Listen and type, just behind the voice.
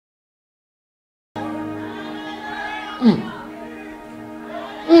They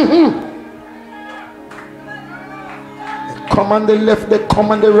come on the left, they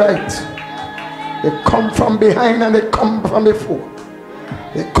come on the right. They come from behind and they come from before.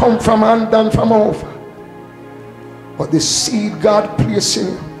 They come from under and from over. But the seed God placed in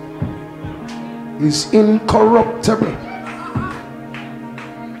you is incorruptible.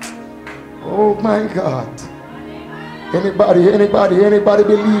 Oh my God. Anybody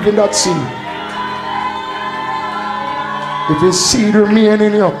believe in that seed? If his seed remain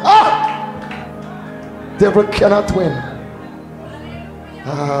in you, devil cannot win.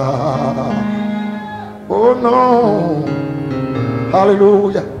 Oh no.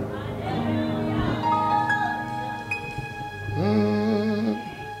 Hallelujah.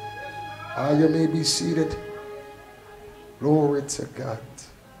 You may be seated. Glory to God.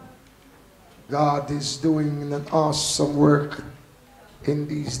 God is doing an awesome work in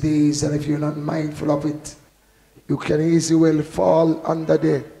these days, and if you're not mindful of it, you can easily fall under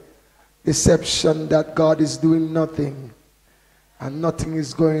the deception that God is doing nothing and nothing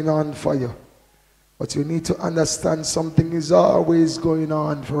is going on for you. But you need to understand something is always going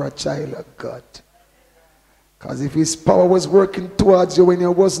on for a child of God. Because if his power was working towards you when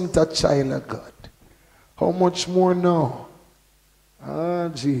you wasn't a child of God, how much more now? Ah,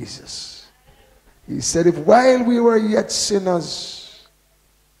 Jesus. He said, if while we were yet sinners,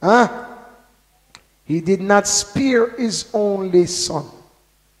 he did not spare his only son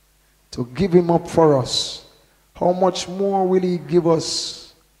to give him up for us, how much more will he give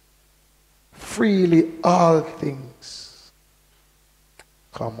us freely all things?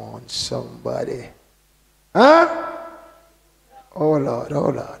 Come on, somebody. Oh Lord, oh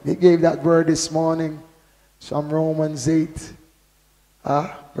Lord. He gave that word this morning from Romans 8,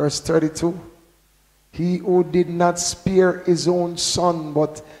 verse 32. He who did not spare his own son,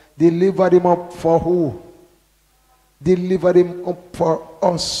 but delivered him up for who? Delivered him up for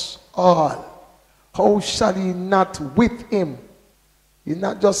us all. How shall he not with him? He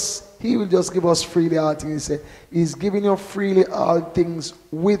will just give us freely all things. He said, he's giving you freely all things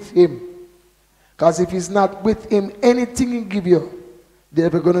with him. Because if he's not with him, anything he give you, they're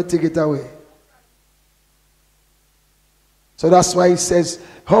ever going to take it away. So that's why he says,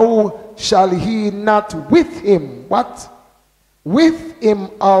 how shall he not with him? What? With him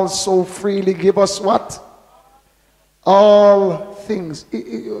also freely give us what? All things.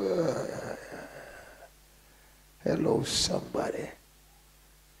 Hello, somebody.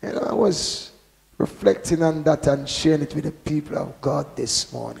 You know, I was reflecting on that and sharing it with the people of God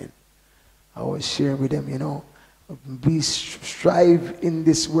this morning. I was sharing with them, you know, we strive in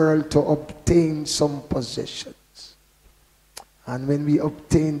this world to obtain some possessions. And when we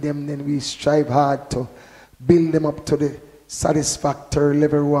obtain them, then we strive hard to build them up to the satisfactory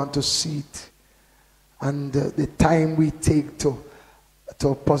level we want to see it. And the time we take to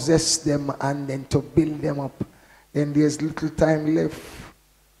possess them and then to build them up, then there's little time left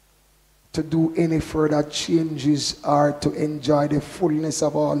to do any further changes or to enjoy the fullness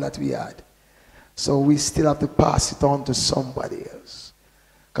of all that we had. So we still have to pass it on to somebody else,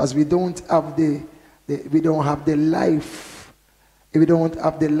 because we don't have the life. We don't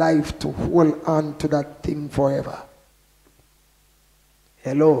have the life to hold on to that thing forever.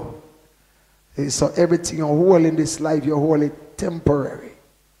 Hello. So everything you hold in this life, you hold it temporary.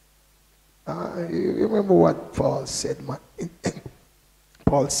 You remember what Paul said, man?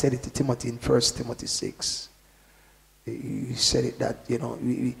 Paul said it to Timothy in 1 Timothy 6. He said it that, you know,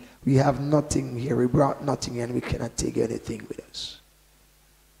 we have nothing here. We brought nothing and we cannot take anything with us.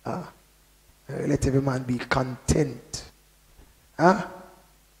 Let every man be content.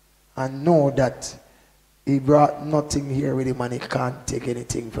 And know that he brought nothing here with him and he can't take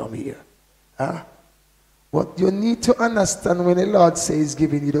anything from here. But you need to understand, when the Lord says he's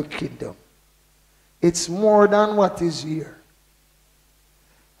giving you the kingdom, it's more than what is here.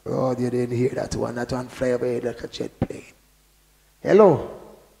 Oh, you didn't hear that one. That one fly away like a jet plane. Hello?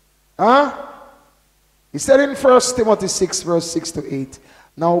 He said in 1 Timothy 6, verse 6 to 8,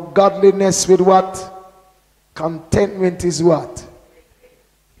 now godliness with what? Contentment is what?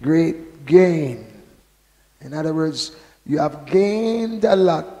 Great gain. In other words, you have gained a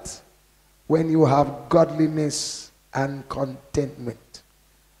lot when you have godliness and contentment.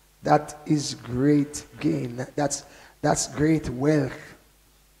 That is great gain. That's great wealth.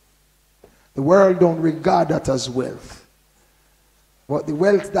 The world don't regard that as wealth. But the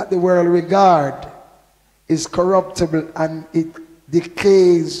wealth that the world regard is corruptible and it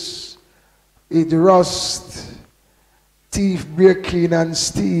decays, it rusts, thief break in and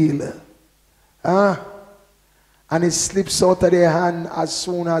steal. And it slips out of their hand as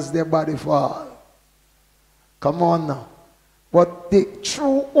soon as their body fall. Come on now. But the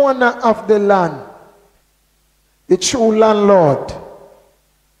true owner of the land, the true landlord,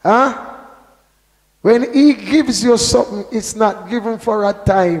 huh? When he gives you something, it's not given for a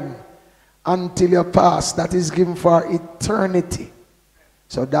time until you pass. That is given for eternity.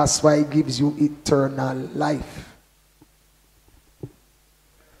 So that's why he gives you eternal life.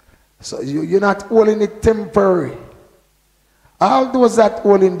 So you're not holding it temporary. All those that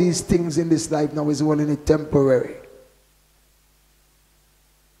holding these things in this life now is holding it temporary.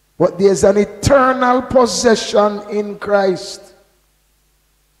 But there's an eternal possession in Christ.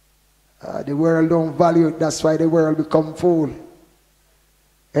 The world don't value it. That's why the world become fool.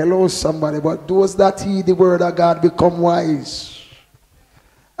 Hello somebody. But those that heed the word of God become wise.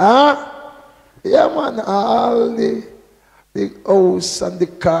 Yeah man. All the house and the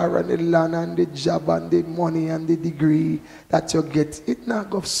car and the land and the job and the money and the degree that you get, it not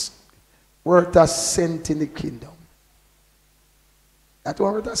goes worth a cent in the kingdom. That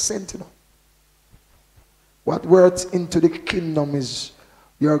worth a cent, you know. What worth into the kingdom is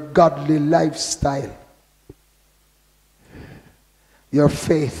your godly lifestyle, your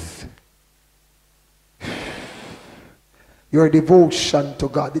faith, your devotion to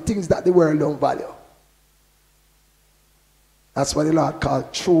God, the things that the world don't value. That's what the Lord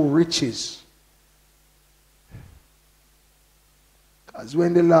called true riches. Because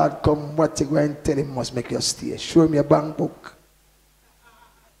when the Lord come, what you go and tell him must make you stay. Show him your bank book.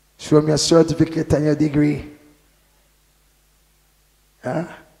 Show him your certificate and your degree. Huh?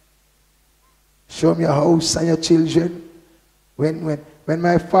 Show him your house and your children. When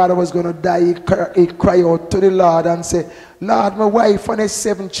my father was going to die, he cried out to the Lord and said, Lord, my wife and his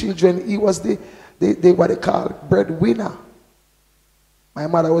 7 children, he was the what they call breadwinner. My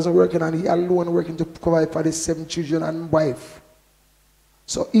mother wasn't working and he alone working to provide for the 7 children and wife.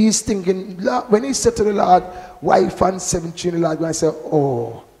 So he's thinking, when he said to the Lord, wife and 7 children, the Lord going to say,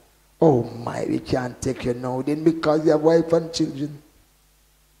 oh my, we can't take you now then because you have wife and children.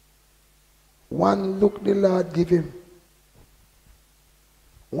 One look the Lord give him.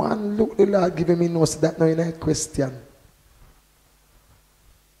 One look the Lord give him, he knows that no in a question.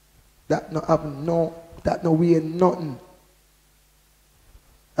 That no way nothing.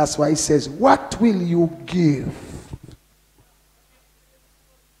 That's why he says, what will you give?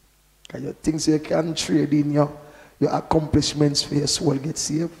 Because you think you can trade in your accomplishments for your soul get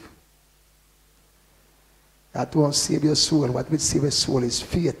saved. That won't save your soul. What will save your soul is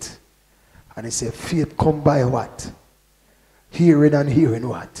faith. And he said, faith come by what? Hearing and hearing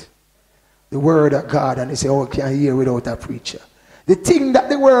what? The word of God. And he said, oh, can't hear without a preacher. The thing that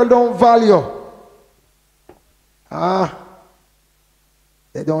the world don't value.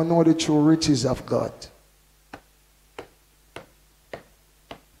 They don't know the true riches of God.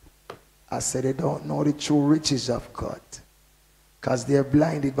 I said they don't know the true riches of God. Because they're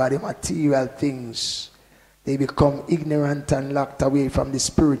blinded by the material things. They become ignorant and locked away from the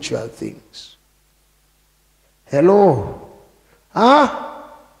spiritual things. Hello? Come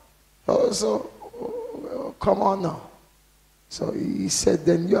on now. So he said,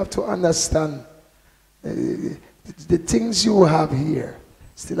 then you have to understand the things you have here.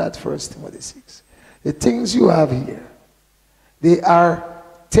 Still at 1 Timothy 6. The things you have here, they are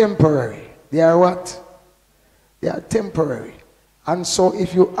temporary. They are what? They are temporary. And so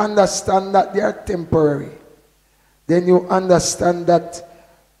if you understand that they are temporary, then you understand that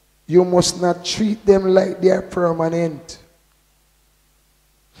you must not treat them like they are permanent.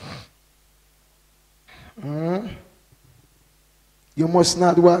 You must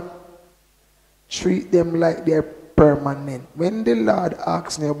not what? Treat them like they're permanent. When the Lord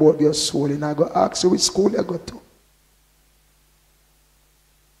asks me about your soul, and I go ask you which school you go to.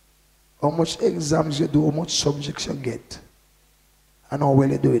 How much exams you do, how much subjects you get, and how well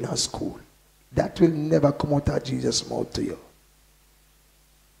you do in our school. That will never come out of Jesus' mouth to you.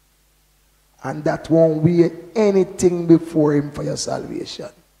 And that won't weigh anything before him for your salvation.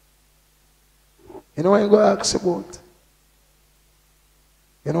 You know what I'm going to ask about?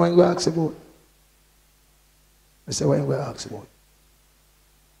 You know what I'm going to ask about? I say, what I'm going to ask about?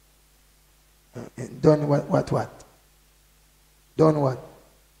 Done what? Done what?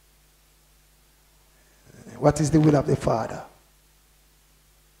 What is the will of the Father?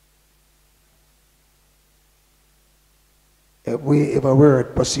 Every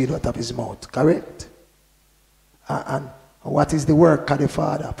word proceed out of his mouth, correct? And what is the work of the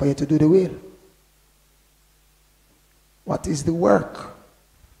Father? For you to do the will. What is the work?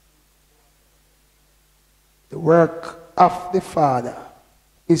 The work of the Father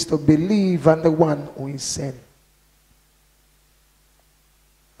is to believe on the one who is sent.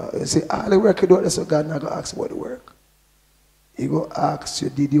 You see, all the work you do, that's what God not going to ask about the work. He will ask you,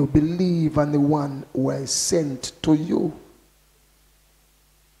 did you believe on the one who I sent to you?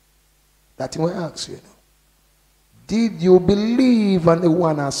 That he will ask you. Did you believe on the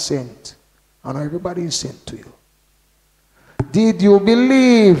one I sent? And everybody is sent to you. Did you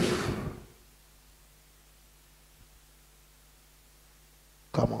believe?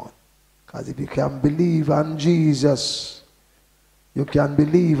 Come on. Because if you can believe on Jesus, you can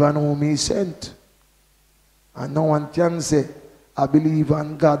believe on whom he sent. And no one can say, I believe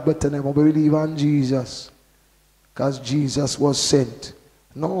on God, but I never believe on Jesus. Because Jesus was sent.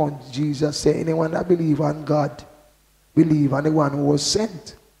 No, Jesus said, anyone that believe on God, believe on the one who was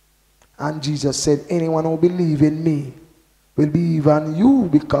sent. And Jesus said, anyone who believe in me will believe on you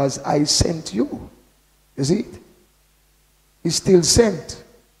because I sent you. You see it? He's still sent.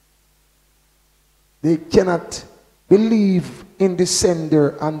 They cannot believe in the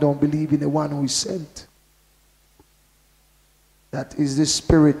sender and don't believe in the one who is sent. That is the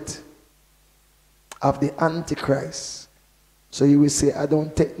spirit of the Antichrist. So you will say, I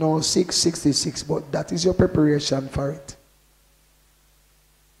don't take no 666, but that is your preparation for it.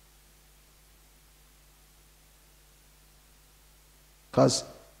 Because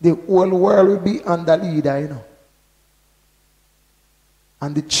the whole world will be under leader, you know.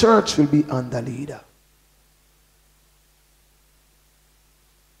 And the church will be under leader.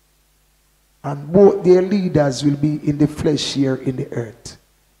 And both their leaders will be in the flesh here in the earth.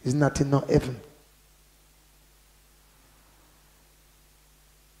 It's not in no heaven.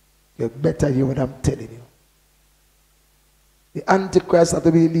 You better hear what I'm telling you. The Antichrist that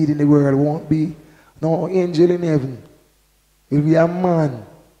will be leading the world won't be no angel in heaven. It will be a man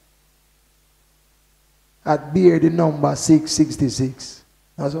that bear the number 666.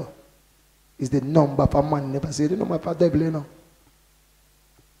 That's all. It's the number for man. Never say the number for devil, you know.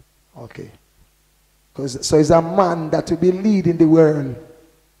 Okay. So it's a man that will be leading the world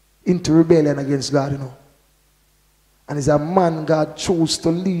into rebellion against God, you know. And it's a man God chose to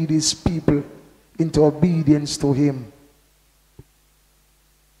lead his people into obedience to him.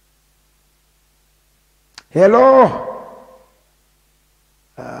 Hello?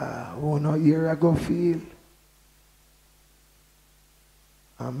 Oh no, here I go feel.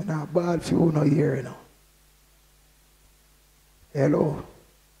 I'm not bad for you no here, you know. Hello?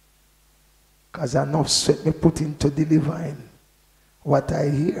 Because enough sweat me put into delivering what I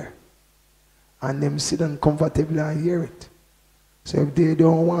hear. And them sit down comfortably and hear it. So if they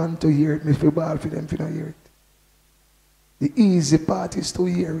don't want to hear it, me feel bad for them if they don't hear it. The easy part is to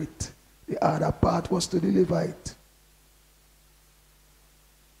hear it. The other part was to deliver it.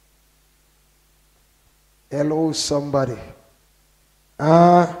 Hello, somebody.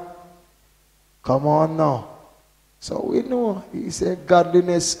 Come on now. So we know, he said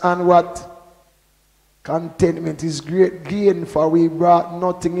godliness and what? Contentment is great gain, for we brought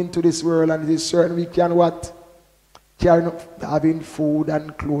nothing into this world, and it is certain we can what? Carry having food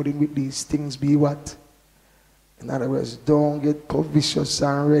and clothing with these things be what? In other words, don't get covetous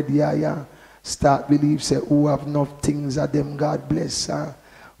and ready. Yeah. Start believe, say, who have enough things at them, God bless.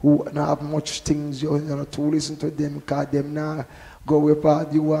 Who don't have much things, you know, to listen to them, because them now go where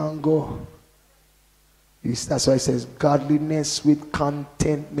part you want to go. That's why it says, godliness with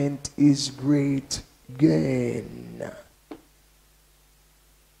contentment is great gain.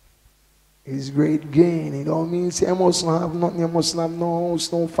 It's great gain. It don't mean say you must not have nothing, you must not have no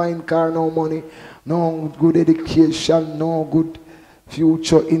house, no fine car, no money, no good education, no good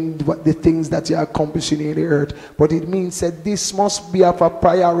future in what the things that you're accomplishing in the earth. But it means that this must be of a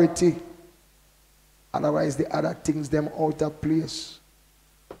priority. Otherwise the other things them out of place.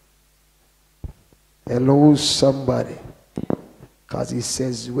 Hello, somebody. Because he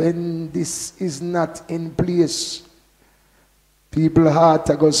says, when this is not in place, people's heart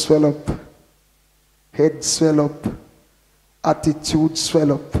are going to swell up, head swell up, attitude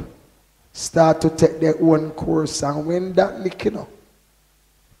swell up, start to take their own course. And when that lick, you know,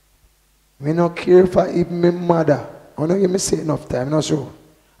 me not care for even my mother. I don't hear me say enough time, not true.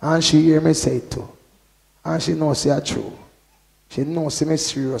 And she hear me say it too. And she knows it's true. She knows me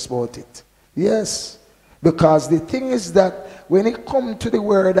serious about it. Yes. Because the thing is that when it comes to the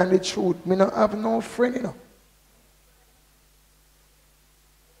word and the truth, me not have no friend, you know.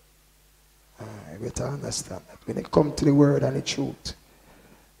 I better understand that. When it comes to the word and the truth,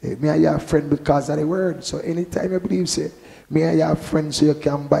 me and your friend because of the word. So anytime you believe, say, me and your friend so you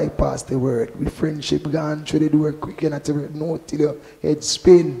can bypass the word. With friendship gone through the door quick and at the word, no till your head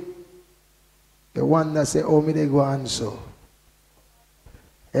spin. The one that say, oh, me they go on so.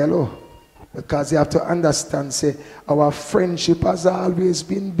 Hello. Because you have to understand, say, our friendship has always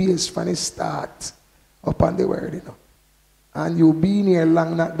been based from the start upon the word, you know. And you being here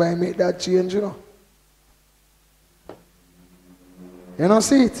long not by make that change, you know. You know,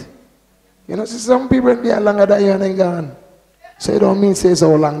 see it? You know, see some people be longer than you and they gone. So it don't mean says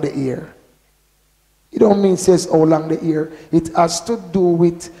how long the year. It don't mean says how long the year. It has to do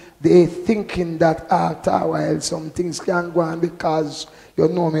with the thinking that after a while some things can go on because you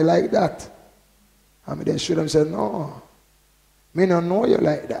know me like that. I mean, they should have said, no, me don't know you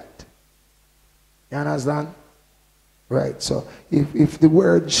like that. You understand? Right, so if the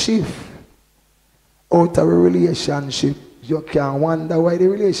word shift out of a relationship, you can wonder why the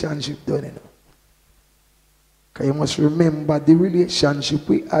relationship done, you know. Because you must remember the relationship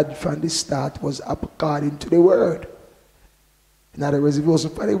we had from the start was according to the word. In other words, if it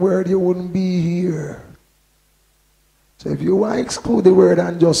wasn't for the word, you wouldn't be here. So if you want to exclude the word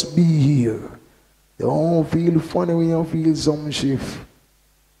and just be here, don't feel funny when you feel some shift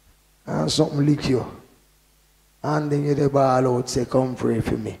and something lick you. And then you the ball out, say, come pray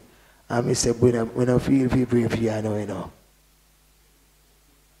for me. And me say, when I feel if you pray for you, I know, you know.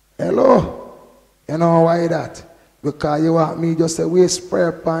 Hello? You know why that? Because you want me just to waste prayer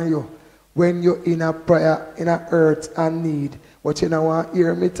upon you when you're in a prayer, in a hurt and need. But you don't want to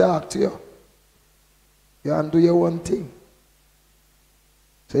hear me talk to you. You want to do your own thing.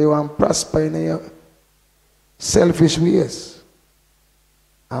 So you want to prosper in your selfish ways.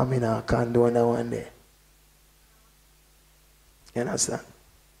 I mean, I can't do that one day. You understand?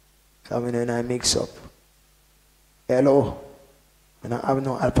 Because when I mix up. Hello? When I have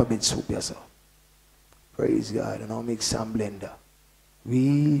no alphabet soup, yes, sir. Praise God. And I mix some blender.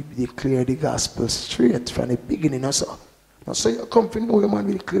 We declare the gospel straight from the beginning, no, sir. Now, so you come to know, man,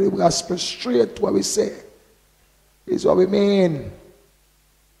 we declare the gospel straight what we say. It's what we mean.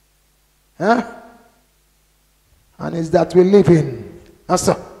 Huh? And it's that we live in. That's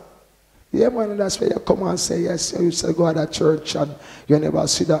all. Yeah, man, that's why you come and say, yes, you say go to that church and you never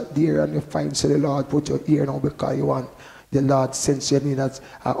see that there and you find, say the Lord put your ear now because you want the Lord sense you need that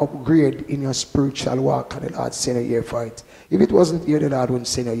upgrade in your spiritual walk and the Lord send you here for it. If it wasn't here, the Lord wouldn't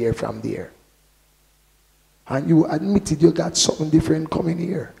send you here from there. And you admitted you got something different coming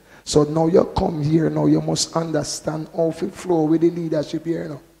here. So now you come here, now you must understand how to flow with the leadership here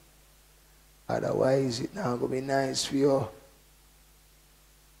now. Otherwise, it's not going to be nice for you.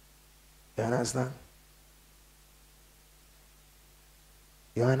 You understand?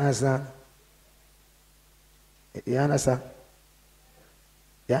 You understand? You understand?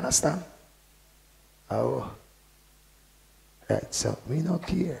 You understand? Oh. Right, so we not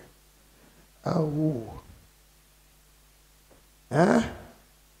care. Oh. Huh?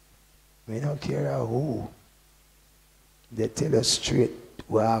 We don't care who. They tell us straight,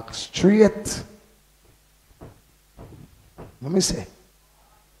 walk straight. Let me say.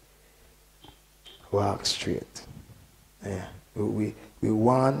 Walk straight. Yeah. We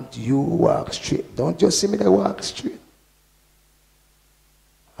want you walk straight. Don't just see me there walk straight.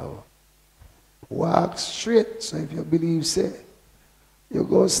 Oh. Walk straight. So if you believe, say, you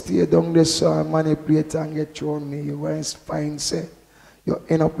go stay down there so I manipulate and get thrown me. You want to find, say, you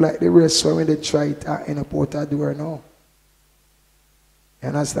end up like the rest when they try it and end up out the door now. You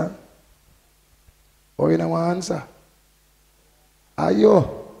understand? Or you don't want to answer? Are you?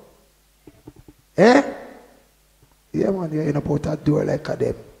 Eh? Yeah, man, you end up out that door like a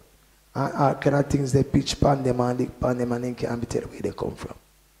them. And all kind of things they pitch pan them and lick pan them and they can't be tell where they come from.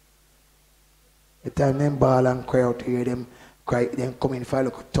 The time them ball and cry out to hear them cry, then come in for a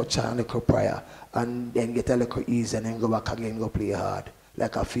little touch and a little prayer and then get a little ease and then go back again, go play hard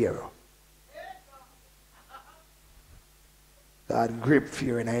like a pharaoh. God grip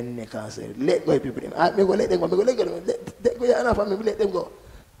fear in her neck and say, let go people them. I go let them go, let go enough and me let them go.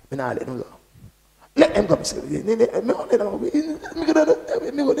 Me not let them go. Let them go. Me let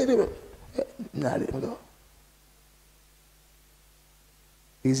them go. Nah, let them go.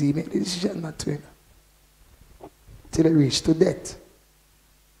 Is he make the decision not to? Till he reach to death.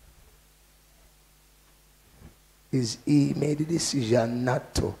 Is he made the decision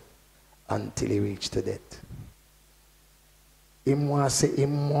not to until he reached to death. Him want to say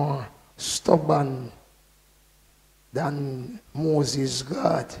him more stubborn than Moses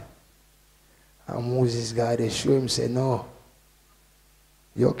God. And Moses God they show him say no.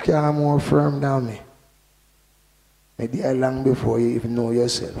 You can't more firm than me. Maybe long before you even know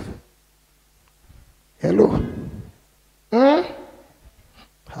yourself. Hello? Hmm?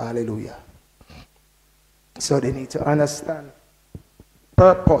 Hallelujah. So they need to understand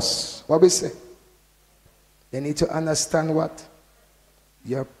purpose. What we say? They need to understand what?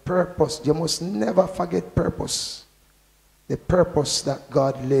 Your purpose, you must never forget purpose. The purpose that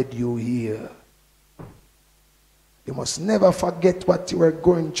God led you here. You must never forget what you were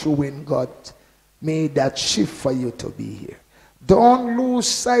going through when God made that shift for you to be here. Don't lose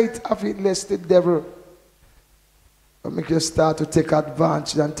sight of it, lest the devil will make you start to take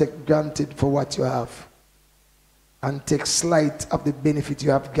advantage and take granted for what you have. And take slight of the benefit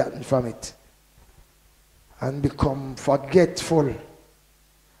you have gotten from it. And become forgetful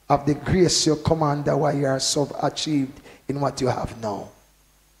of the grace you come under while you are so achieved in what you have now.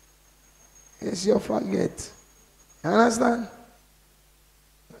 Yes, you forget. You understand?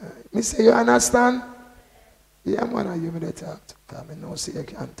 Me say you understand? Yeah, man, you may talk. Because I know say you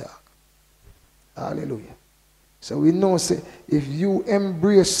can't talk. Hallelujah. So we know say if you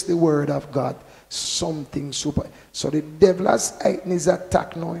embrace the word of God, something super. So the devil has heightened his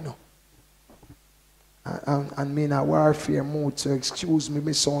attack now, you know. And me in a warfare mode, so excuse me,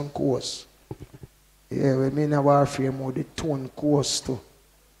 my sound course. Yeah, when me in a warfare mode, the tone course too.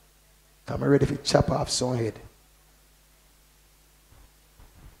 I'm ready to chop off some head.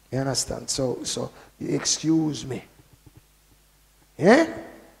 You understand? So excuse me. Yeah?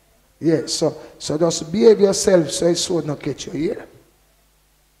 Yeah, so just behave yourself so it's so not catch you here.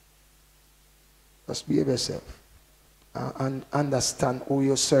 Just behave yourself. And understand who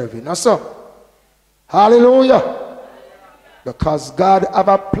you're serving. Now so. Hallelujah. Because God have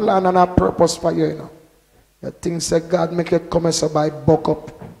a plan and a purpose for you, you know. The things that God make you come so by buck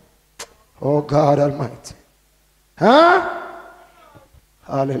up. Oh God Almighty. Huh?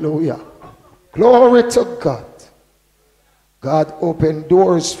 Hallelujah. Glory to God. God open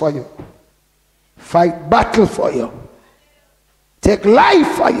doors for you. Fight battle for you. Take life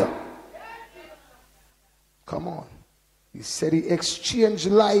for you. Come on. He said he exchanged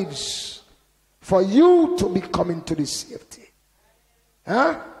lives for you to be coming to the safety.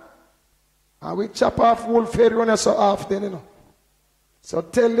 Huh? And we chop off wolf head running so often, you know. So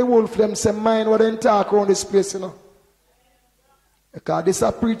tell the wolf them say mind what they talk around this place, you know. Because this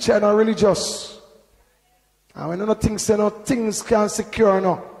a preacher and a religious. And when you know things say no things can secure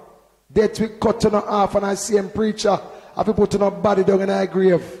no. Death we cut on off and I see him preacher. Have you put no body down in a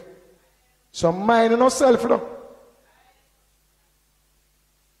grave. So mind yourself, you know.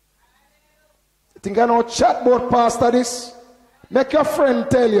 Think I know chat about pastor this? Make your friend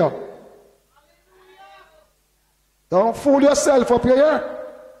tell you. Don't fool yourself up here.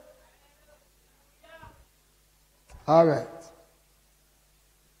 Alright.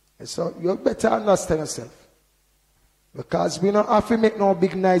 So you better understand yourself. Because we don't have to make no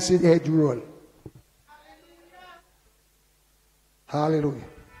big nice head roll. Hallelujah.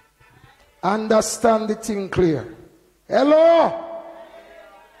 Understand the thing clear. Hello?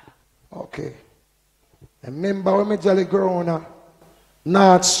 Okay. Remember when me jolly grow on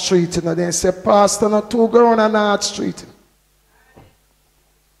North Street, and they say, Pastor, not two grow on North Street.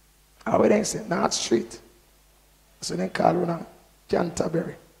 How would they say? North Street. So they call it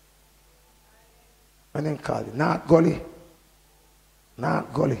Canterbury. And then call it North Gully.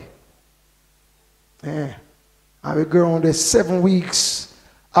 North Gully. Yeah. And we grow on the 7 weeks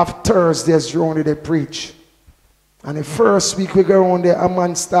of Thursdays, only they preach. And the first week we go on there, a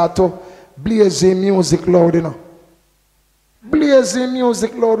man start to blazing music loud, you know. Blazing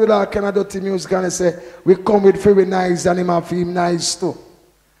music loud with all kind of dirty music, and they say, we come with very nice and him have him nice too.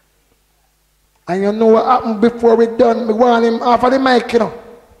 And you know what happened before we done? We want him off of the mic, you know.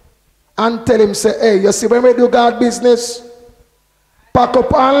 And tell him, say, hey, you see when we do God business, pack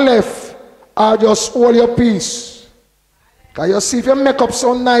up and left, or just hold your peace. Because you see if you make up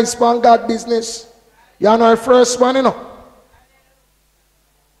so nice for God business, you know the first one, you know.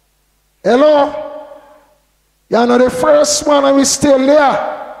 Hello? You know the first one and we still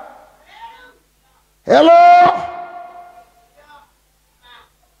there. Hello?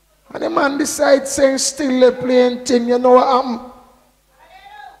 And the man decides saying still playing thing, you know what happened?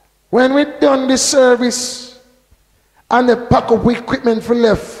 When we done the service and the pack of equipment for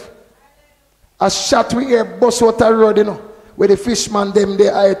left, a shot we hear bus out the road, you know, where the fishman them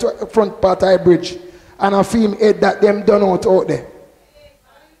there at front part of the bridge. And I feel him head that them done out there.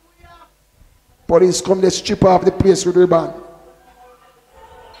 Police come, they strip off the place with ribbon.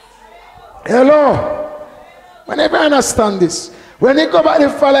 Hello? When they understand this, when they go back the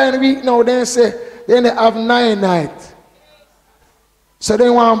following week now, they say, then they have 9 nights. So they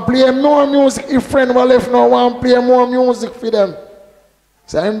want to play more music. If friend were left now, want to play more music for them.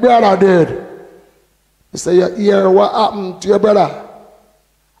 So I'm brother dead. He say, you hear what happened to your brother?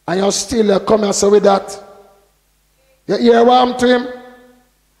 And you still come and say with that. You hear what happened to him?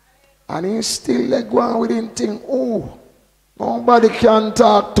 And he still like go on with him thing. Oh, Nobody can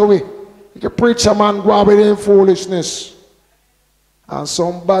talk to me. The preacher man go out with him foolishness. And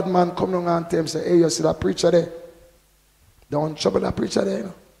some bad man come along and tell him, say, hey, you see that preacher there? Don't trouble that preacher there, you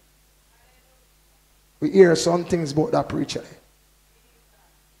know. We hear some things about that preacher there.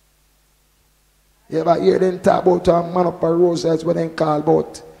 You ever hear them talk about a man up a rose, that's what they call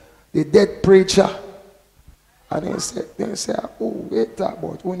about the dead preacher. And they say, oh, we talk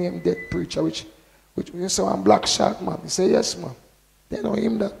about who named dead preacher, which you say one black shot man. They say, yes, man. They know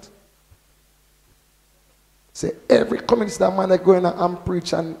him that. Say every communist that man that going and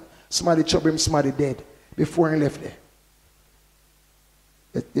preach and somebody trouble him, somebody dead before he left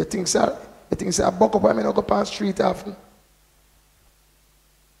there. You think so? You think so? I buck up, I mean, I go past the street often.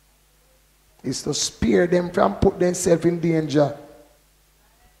 It's to spare them from put themselves in danger.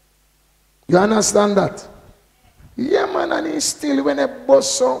 You understand that? Yeah, man, and he still when they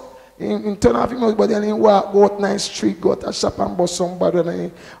bust some, in turn off him, but then he walk, go out nice street, go to a shop and bust somebody, and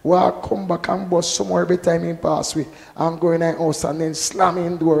he walk, come back and bust somewhere every time he pass with, and go in the house and then slam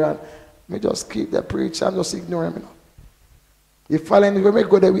in the door, and me just keep the preacher and just ignore him, you know. If following when we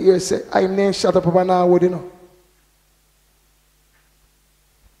go there, we hear say, I'm name shut up over now, you know.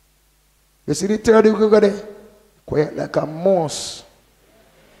 You see the third week we go there? Quiet like a mouse.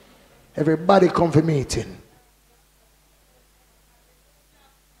 Everybody come for meeting.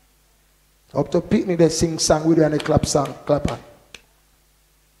 Up to picnic they sing song with you and they clap song, clap on.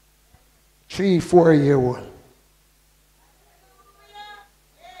 3, 4-year-old.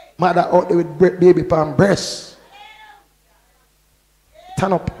 Mother out there with baby palm breast.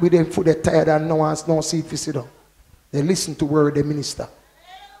 Turn up with them foot they tired and no one no seat to sit down. They listen to word the minister.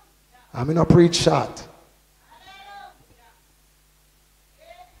 I mean, I preach short.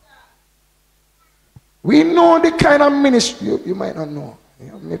 We know the kind of ministry. You might not know.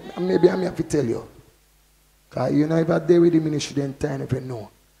 Maybe I have to tell you. Because you know if I deal with the ministry, then time if you know.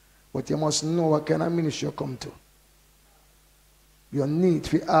 But you must know what kind of ministry you come to. You need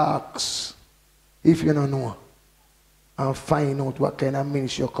to ask if you don't know. And find out what kind of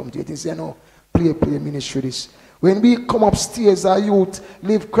ministry you come to. You think, say, no, play ministry this. When we come upstairs, our youth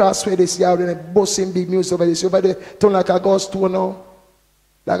live crossway this year, then busting big news over this. Over there, turn like a ghost town now.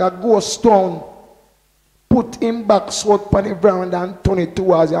 Like a ghost town. Put him back south upon the ground and turn it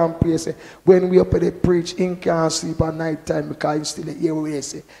towards your place. When we up at the preach, he can't sleep at night time because he still hear what they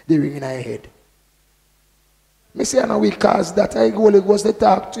say. They ring in our head. Me say, I know we cause that. I go Holy Ghost to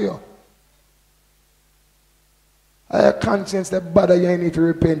talk to you. I have conscience that bother you need to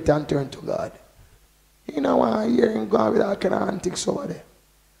repent and turn to God. You know why I'm hearing God with that kind of antics over there.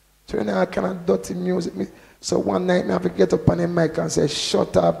 Turn that kind of dirty music. So one night I have to get up on the mic and say,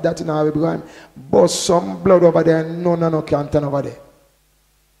 shut up that you know because I'm bust some blood over there and no can't turn over there.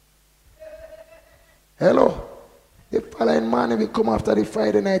 Hello? The following morning we come after the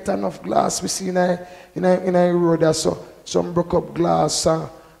Friday night and enough glass we see in a road there, so some broke up glass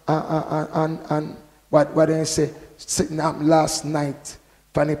and what they say sitting up last night.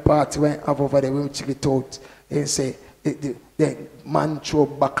 Funny party went up over there, we check it out. They say the man throw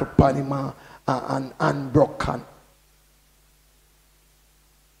back upon him and broken.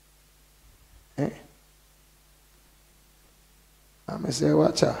 Eh? And I say,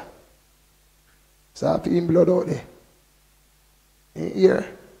 watch out. So I feel him blood out there. In here.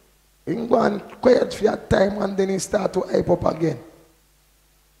 He go and quiet for your time and then he start to hype up again.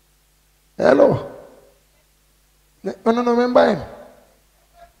 Hello? You don't remember him?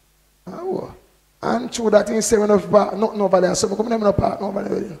 Oh, and true that he say when of nothing over there, so we come in park over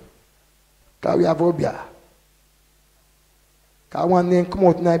there. Because we have Obia. Because one day come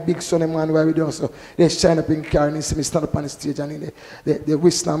out in a big sunny man where we do so they shine up in car and they see me stand up on the stage and they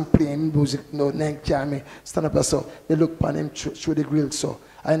whistle and playing music, no then car me stand up there so they look upon him through the grill so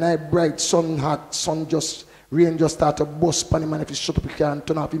and I bright sun hot, sun just rain just start to bust upon him and if he shut up the car and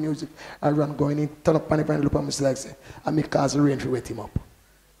turn off the music and run going in, turn up on him and look at me like say and me cause the rain to wet him up.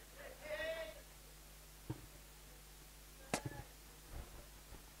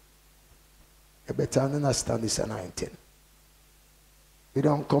 You better understand this anointing. We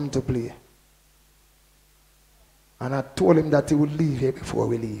don't come to play. And I told him that he would leave here before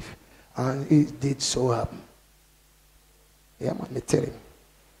we leave. And it did so happen. Yeah, man, me tell him.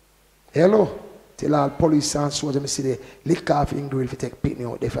 Hello? Tell all police and soldiers, me see the lick off in grill if you take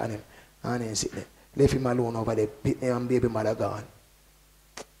Pitney out there for him. And then sit there. Leave him alone over there. Pitney and baby mother gone.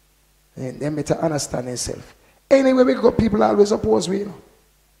 And then better understand himself. Anyway, we go, people always oppose we, you know.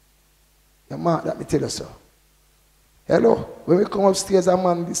 The man that me tell you so. Hello? When we come upstairs, a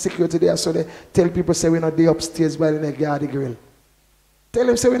man, the security there, so they tell people say we're not there upstairs by the guard the grill. Tell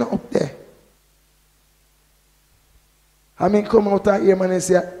them say we're not up there. I mean, come out of here, man, and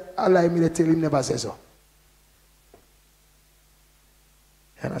say, allow me to tell him never say so.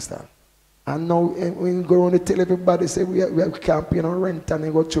 You understand? And now, when you go around and tell everybody, say, we can't pay no rent and they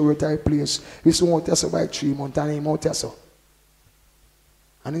go to a retired place. We still want us by 3 months and him out so.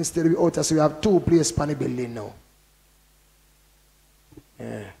 And instead of out so, we have 2 places on the building now.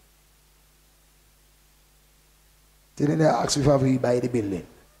 Yeah. Then they ask if we buy the building.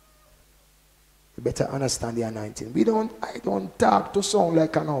 You better understand the anointing. I don't talk to sound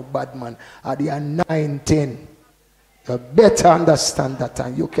like a bad man at the anointing. You better understand that,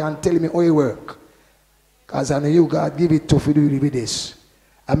 and you can't tell me how it work. Because I know you God give it to you do with this.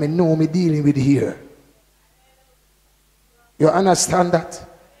 I mean know me dealing with here. You understand that?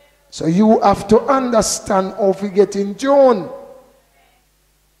 So you have to understand how we get in tune.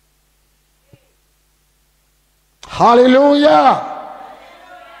 Hallelujah.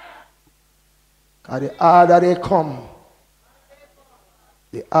 Because the harder they come,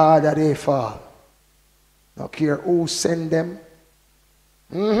 the harder they fall. Not care who send them.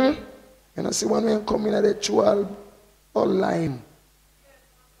 You know, see when we come in at the 12 or lime.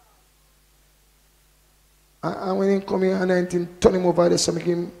 And when he come in and 19, turn him over there, so make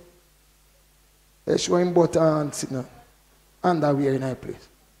him show him butter and sit down. Underwear in that place.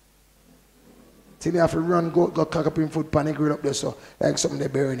 Till he have to run, go cock up him foot pan and grill up there, so like something they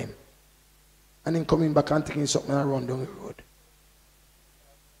burn him. And then coming back and taking something and run down the road.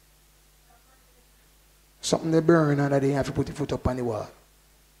 Something they burn and they have to put your foot up on the wall.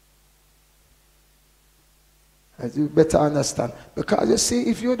 And you better understand. Because you see,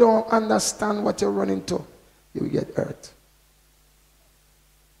 if you don't understand what you're running to, you will get hurt.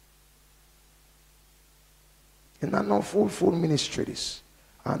 It's not no full ministry this.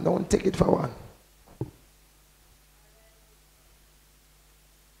 And don't take it for one.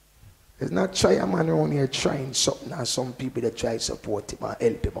 It's not try a man around here trying something and some people that try to support him and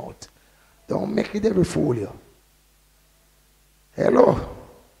help him out. Don't make it ever fool you. Hello.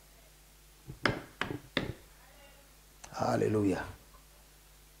 Hallelujah.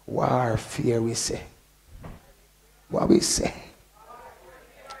 Warfare we say. What we say.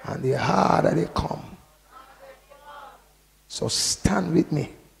 And the harder they come. So stand with me.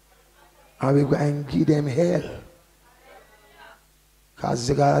 And we're going to give them hell. Because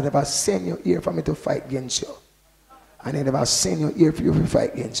God never send you here for me to fight against you. And He never send you here for you to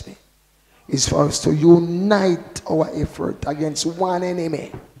fight against me. It's for us to unite our effort against one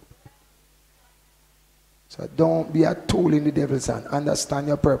enemy. So don't be a tool in the devil's hand. Understand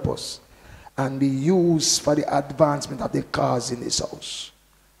your purpose. And be used for the advancement of the cause in this house.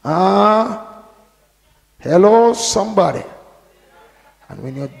 Hello, somebody. And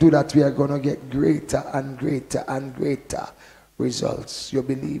when you do that, we are going to get greater and greater and greater results. You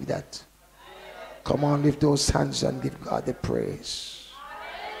believe that? Come on, lift those hands and give God the praise.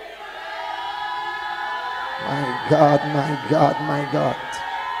 My God, my God, my God.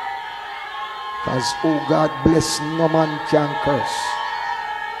 Because, oh God, bless, no man can curse.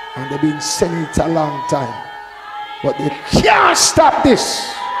 And they've been saying it a long time. But they can't stop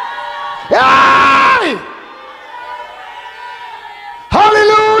this. Hey!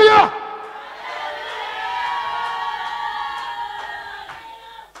 Hallelujah!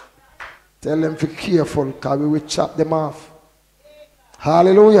 Tell them to be careful because we will chop them off.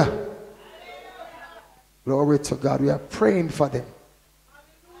 Hallelujah. Glory to God. We are praying for them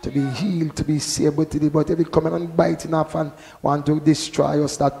to be healed, to be saved. But if they come and biting off and want to destroy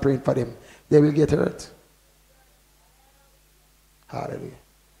us, start praying for them. They will get hurt. Hallelujah.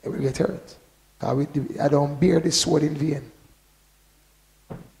 They will get hurt. I don't bear this sword in vain.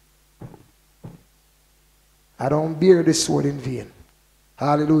 I don't bear this sword in vain.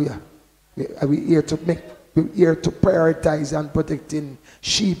 Hallelujah. We're here to prioritize and protecting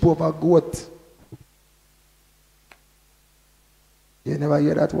sheep over goat. You never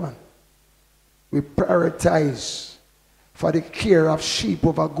hear that one? We prioritize for the care of sheep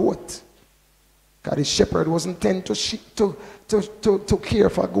over goat. Because the shepherd wasn't tend to care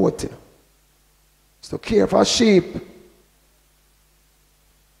for goat. You know? It's to care for sheep.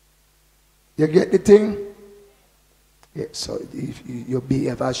 You get the thing? Yeah, so if you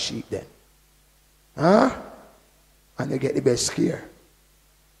behave as sheep then. And you get the best care.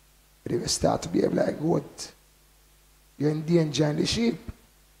 But if you start to behave like goat, you're endangering the sheep.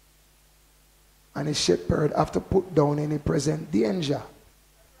 And the shepherd have to put down any present danger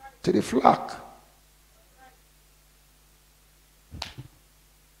to the flock.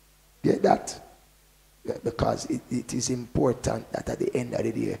 Get that? Yeah, because it is important that at the end of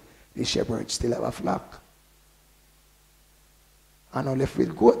the day, the shepherd still have a flock. And not left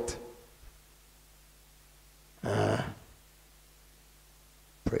with goat.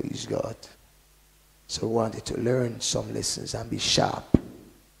 God. So we wanted to learn some lessons and be sharp.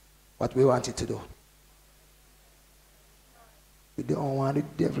 What we wanted to do. We don't want the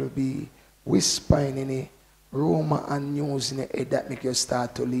devil to be whispering any rumor and news in the head that make you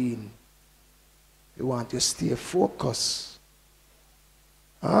start to lean. We want you to stay focused.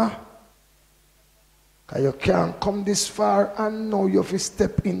 Huh? Because you can't come this far and now you have to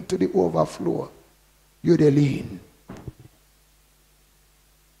step into the overflow. You the lean.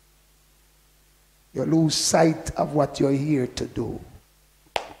 You lose sight of what you're here to do.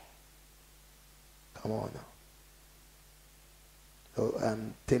 Come on now. So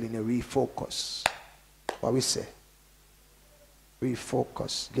I'm telling you, refocus. What we say?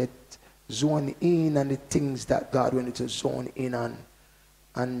 Refocus. Get zone in on the things that God wanted to zone in on.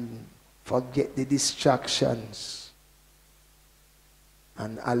 And forget the distractions.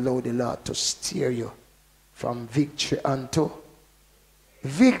 And allow the Lord to steer you from victory unto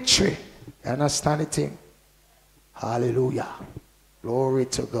victory. You understand the thing? Hallelujah. Glory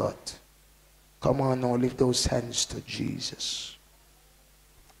to God. Come on now, lift those hands to Jesus.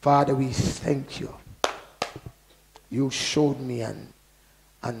 Father, we thank you. You showed me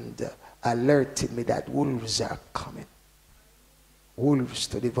and alerted me that wolves are coming. Wolves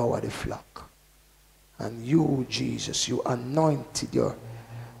to devour the flock. And you, Jesus, you anointed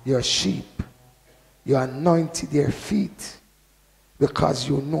your sheep. You anointed their feet because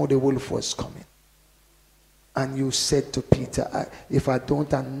you know the wolf was coming. And you said to Peter, if I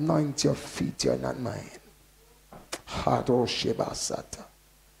don't anoint your feet, you're not mine.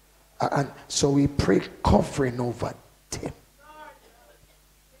 And so we pray covering over them.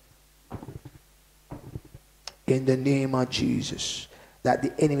 In the name of Jesus, that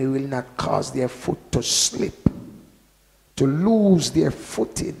the enemy will not cause their foot to slip, to lose their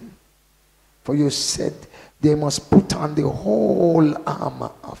footing. For you said they must put on the whole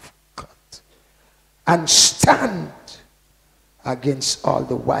armor of God and stand against all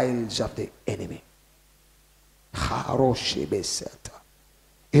the wiles of the enemy.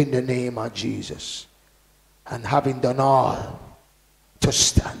 In the name of Jesus. And having done all, to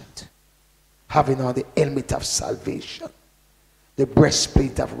stand. Having on the helmet of salvation, the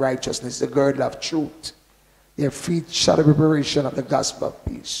breastplate of righteousness, the girdle of truth, their feet shod the preparation of the gospel of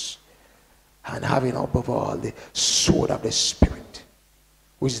peace, and having above all the sword of the Spirit,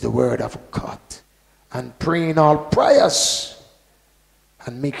 which is the word of God, and praying all prayers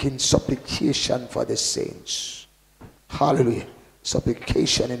and making supplication for the saints. Hallelujah.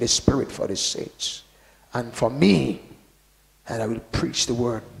 Supplication in the Spirit for the saints. And for me, and I will preach the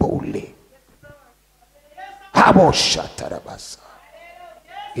word boldly.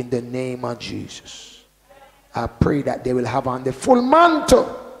 In the name of Jesus, I pray that they will have on the full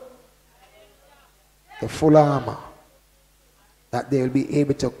mantle, the full armor, that they will be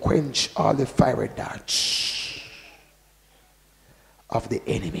able to quench all the fiery darts of the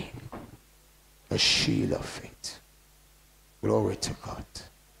enemy, the shield of faith. Glory to God.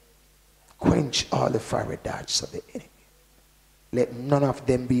 Quench all the fiery darts of the enemy. Let none of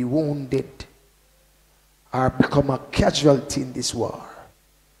them be wounded or become a casualty in this war.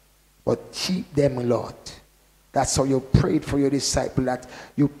 But keep them, Lord. That's how you prayed for your disciple, that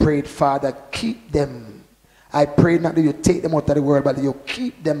you prayed, Father, keep them. I pray not that you take them out of the world, but that you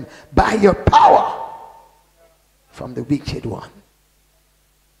keep them by your power from the wicked one.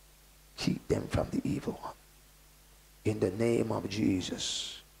 Keep them from the evil one. In the name of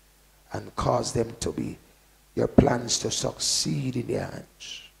Jesus. And cause them to be, your plans to succeed in their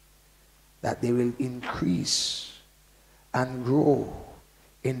hands. That they will increase and grow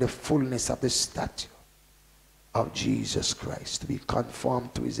in the fullness of the stature of Jesus Christ, to be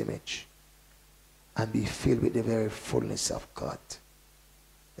conformed to his image and be filled with the very fullness of God,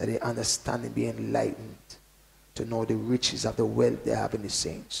 that they understand and be enlightened to know the riches of the wealth they have in the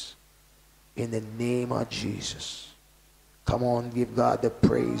saints. In the name of Jesus. Come on, give God the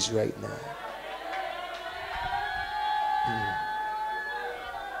praise right now.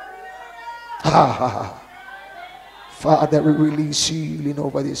 Father, we release healing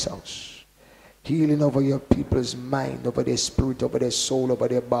over this house. Healing over your people's mind, over their spirit, over their soul, over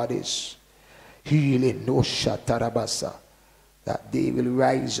their bodies. Healing, no shatarabasa, that they will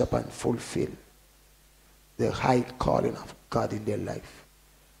rise up and fulfill the high calling of God in their life.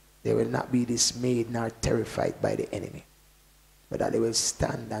 They will not be dismayed nor terrified by the enemy, but that they will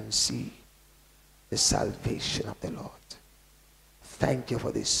stand and see the salvation of the Lord. Thank you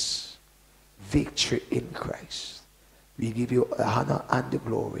for this victory in Christ. We give you the honor and the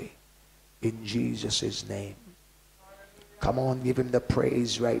glory in Jesus' name. Come on, give him the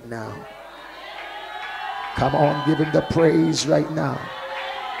praise right now. Come on, give him the praise right now.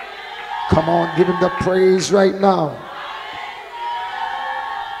 Come on, give him the praise right now.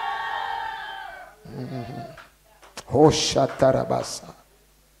 Oh, Shatarabasa.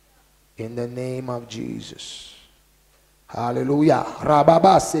 In the name of Jesus. Hallelujah.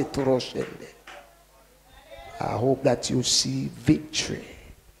 Rababase turoshende. I hope that you see victory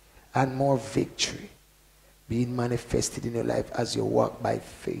and more victory being manifested in your life as you walk by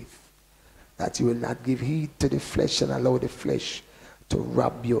faith. That you will not give heed to the flesh and allow the flesh to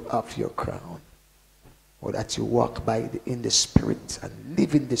rob you of your crown. Or that you walk in the Spirit and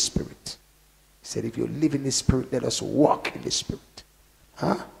live in the Spirit. He said, if you live in the Spirit, let us walk in the Spirit.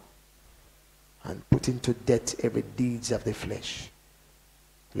 Huh? And put into death every deeds of the flesh,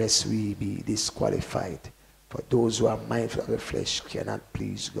 lest we be disqualified. For those who are mindful of the flesh cannot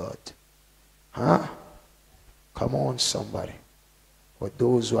please God. Huh? Come on, somebody. For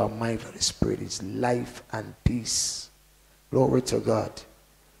those who are mindful of the Spirit is life and peace. Glory to God.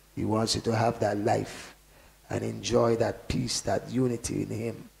 He wants you to have that life and enjoy that peace, that unity in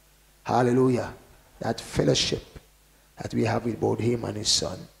him. Hallelujah. That fellowship that we have with both him and his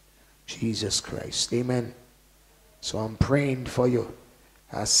Son, Jesus Christ. Amen. So I'm praying for you.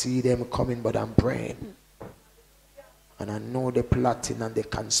 I see them coming, but I'm praying. And I know they're plotting and they're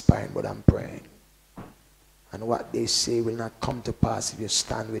conspiring, but I'm praying. And what they say will not come to pass if you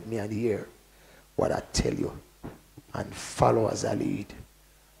stand with me and hear what I tell you and follow as I lead.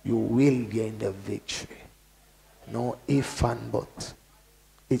 You will gain the victory. No if and but.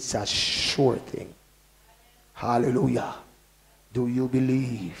 It's a sure thing. Hallelujah. Do you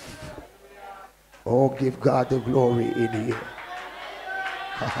believe? Oh, give God the glory in here.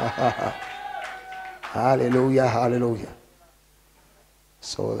 Hallelujah, hallelujah.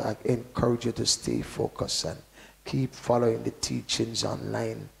 So I encourage you to stay focused and keep following the teachings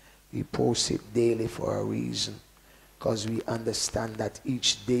online. We post it daily for a reason, because we understand that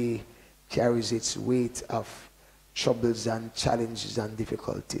each day carries its weight of troubles and challenges and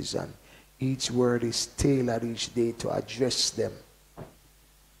difficulties, and each word is tailored each day to address them,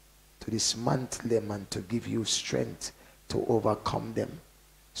 to dismantle them, and to give you strength to overcome them.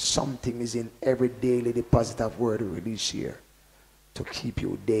 Something is in every daily deposit of word release here to keep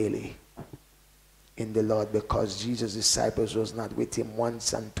you daily in the Lord, because Jesus' disciples was not with him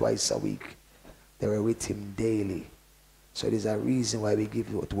once and twice a week. They were with him daily. So there's a reason why we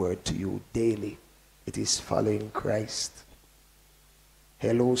give that word to you daily. It is following Christ.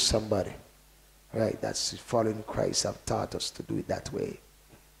 Hello, somebody. Right, that's following Christ. Have taught us to do it that way.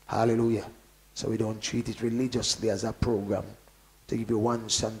 Hallelujah. So we don't treat it religiously as a program to give you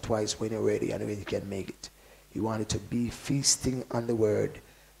once and twice when you're ready and when you can make it. You want it to be feasting on the word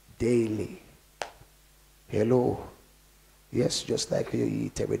daily. Hello. Yes, just like you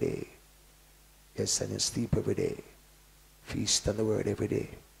eat every day. Yes, and you sleep every day. Feast on the word every day.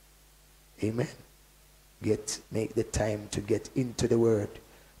 Amen. Make the time to get into the word,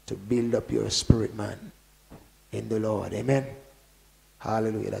 to build up your spirit, man, in the Lord. Amen.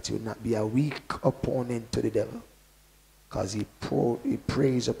 Hallelujah. That you will not be a weak opponent to the devil, because he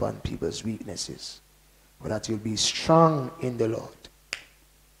preys upon people's weaknesses. But that you'll be strong in the Lord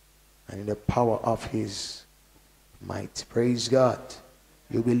and in the power of his might. Praise God.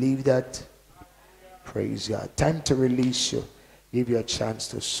 You believe that? Praise God. Time to release you. Give you a chance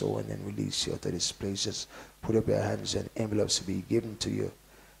to sow and then release you to this place. Just put up your hands and envelopes to be given to you.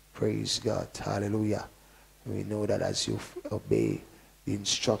 Praise God. Hallelujah. We know that as you obey the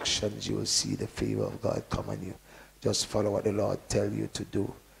instructions, you will see the favor of God come on you. Just follow what the Lord tells you to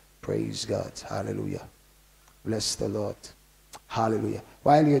do. Praise God. Hallelujah. Bless the Lord. Hallelujah.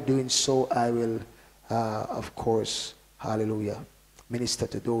 While you're doing so, I will, of course, hallelujah, minister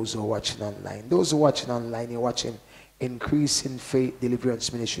to those who are watching online. Those who are watching online, you're watching Increasing Faith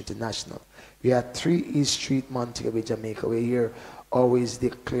Deliverance Ministry International. We are 3 East Street, Montego Bay, Jamaica. We're here always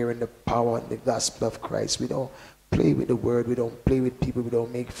declaring the power and the gospel of Christ. We don't play with the word. We don't play with people. We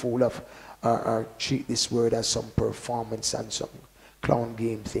don't make fool of or treat this word as some performance and some clown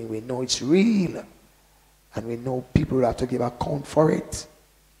game thing. We know it's real. And we know people will have to give account for it.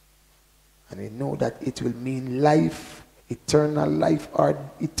 And we know that it will mean life, or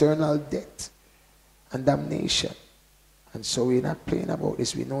eternal death and damnation. And so we're not playing about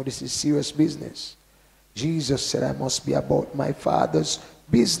this. We know this is serious business. Jesus said, I must be about my Father's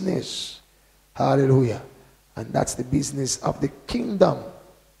business. Hallelujah. And that's the business of the kingdom.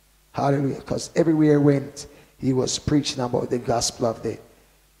 Hallelujah. Because everywhere he went, he was preaching about the gospel of the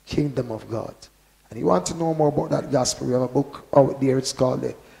kingdom of God. And you want to know more about that gospel, we have a book out there. It's called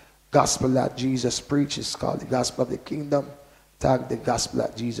The Gospel That Jesus Preached. It's called The Gospel of the Kingdom. Tag The Gospel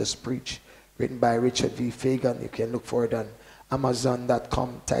That Jesus Preached. Written by Richard V. Fagan. You can look for it on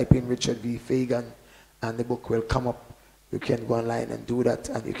Amazon.com, type in Richard V. Fagan, and the book will come up. You can go online and do that,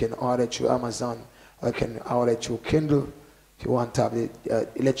 and you can order it through Amazon, or you can order it through Kindle if you want to have the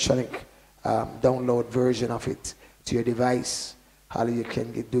electronic download version of it to your device. You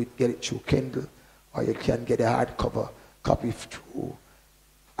can get it through Kindle, or you can get a hardcover copy through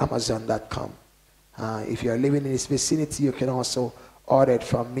Amazon.com. If you're living in this vicinity, you can also order it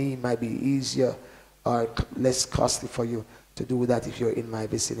from me. It might be easier or less costly for you to do that if you're in my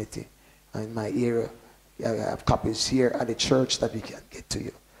vicinity, in my area. I have copies here at the church that we can get to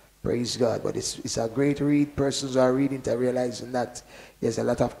you. Praise God. But it's a great read. Persons are reading to realizing that there's a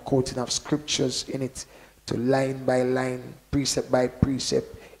lot of quoting of scriptures in it, to line by line, precept by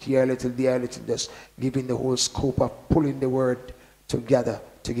precept, here a little, there a little, just giving the whole scope of pulling the word together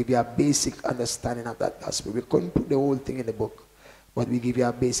to give you a basic understanding of that gospel. We couldn't put the whole thing in the book, but we give you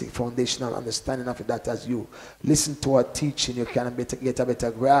a basic foundational understanding of it, that as you listen to our teaching, you can get a better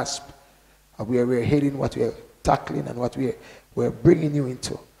grasp of where we're heading, what we're tackling, and what we're bringing you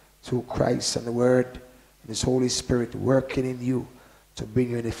into through Christ and the Word and His Holy Spirit working in you to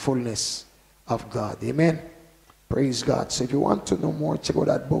bring you in the fullness of God. Amen. Praise God. So if you want to know more, check out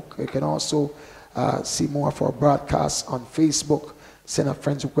that book. You can also see more of our broadcasts on Facebook. Send a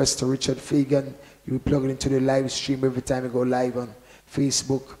friend's request to Richard Fagan. You will plug it into the live stream every time we go live on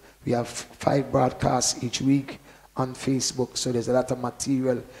Facebook. We have 5 broadcasts each week on Facebook, so there's a lot of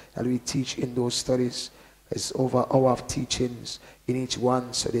material that we teach in those studies. It's over an hour of teachings in each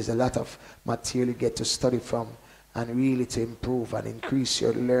one, so there's a lot of material you get to study from and really to improve and increase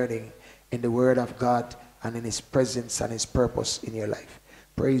your learning in the Word of God and in His presence and His purpose in your life.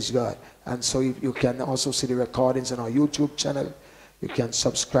 Praise God. And so you can also see the recordings on our YouTube channel. You can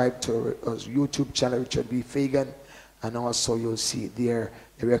subscribe to our YouTube channel, Richard B. Fagan, and also you'll see there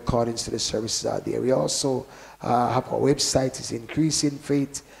the recordings to the services are there. We also have our website. It's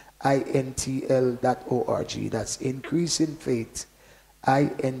increasingfaithintl.org. That's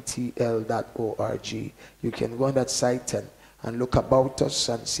increasingfaithintl.org. You can go on that site and look about us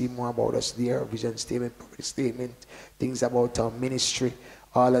and see more about us there. Vision statement, purpose statement, things about our ministry.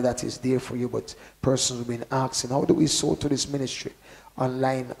 All of that is there for you. But persons have been asking, how do we sow to this ministry?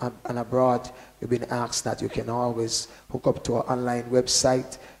 Online and abroad, we've been asked that you can always hook up to our online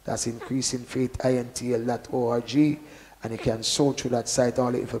website. That's increasingfaithintl.org, and you can sow through that site.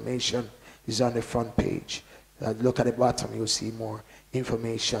 All the information is on the front page. Look at the bottom, you'll see more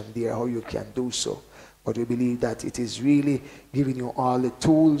information there how you can do so. But we believe that it is really giving you all the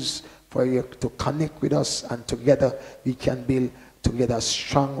tools for you to connect with us, and together we can build together a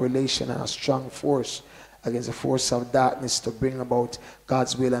strong relation and a strong force against the force of darkness to bring about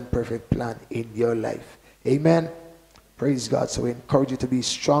God's will and perfect plan in your life. Amen. Praise God. So we encourage you to be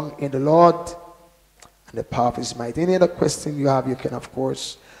strong in the Lord and the power of His might. Any other question you have, you can of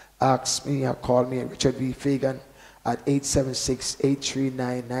course ask me or call me, Richard V. Fagan, at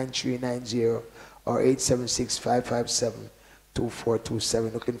 876-839-9390 or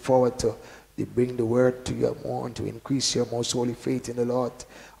 876-557-2427. Looking forward to bring the word to you more and to increase your most holy faith in the Lord.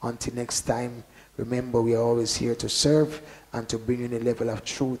 Until next time, remember, we are always here to serve and to bring you in a level of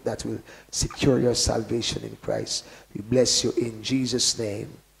truth that will secure your salvation in Christ. We bless you in Jesus' name.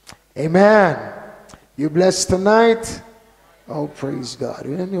 Amen. You blessed tonight? Oh, praise God.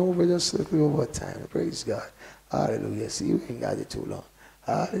 We're over just a little over time. Praise God. Hallelujah. See, you ain't got it too long.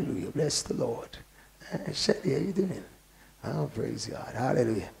 Hallelujah. Bless the Lord. Shelly, how you doing? Oh, praise God.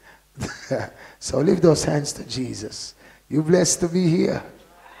 Hallelujah. So lift those hands to Jesus. You're blessed to be here.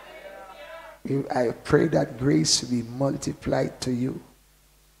 I pray that grace will be multiplied to you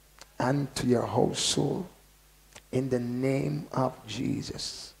and to your household in the name of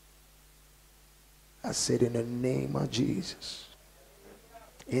Jesus. I said in the name of Jesus.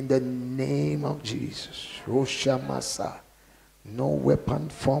 In the name of Jesus. Roshamasa. No weapon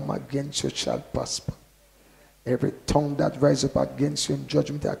formed against you shall prosper. Every tongue that rises up against you in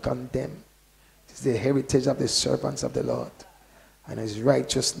judgment I condemn. It is the heritage of the servants of the Lord. And His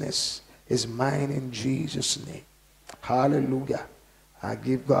righteousness is mine in Jesus' name. Hallelujah. I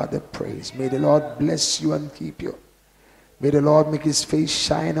give God the praise. May the Lord bless you and keep you. May the Lord make His face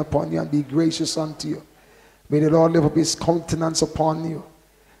shine upon you and be gracious unto you. May the Lord lift up His countenance upon you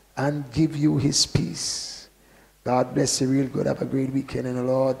and give you His peace. God bless you real good. Have a great weekend in the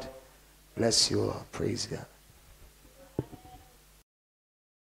Lord. Bless you all. Praise God.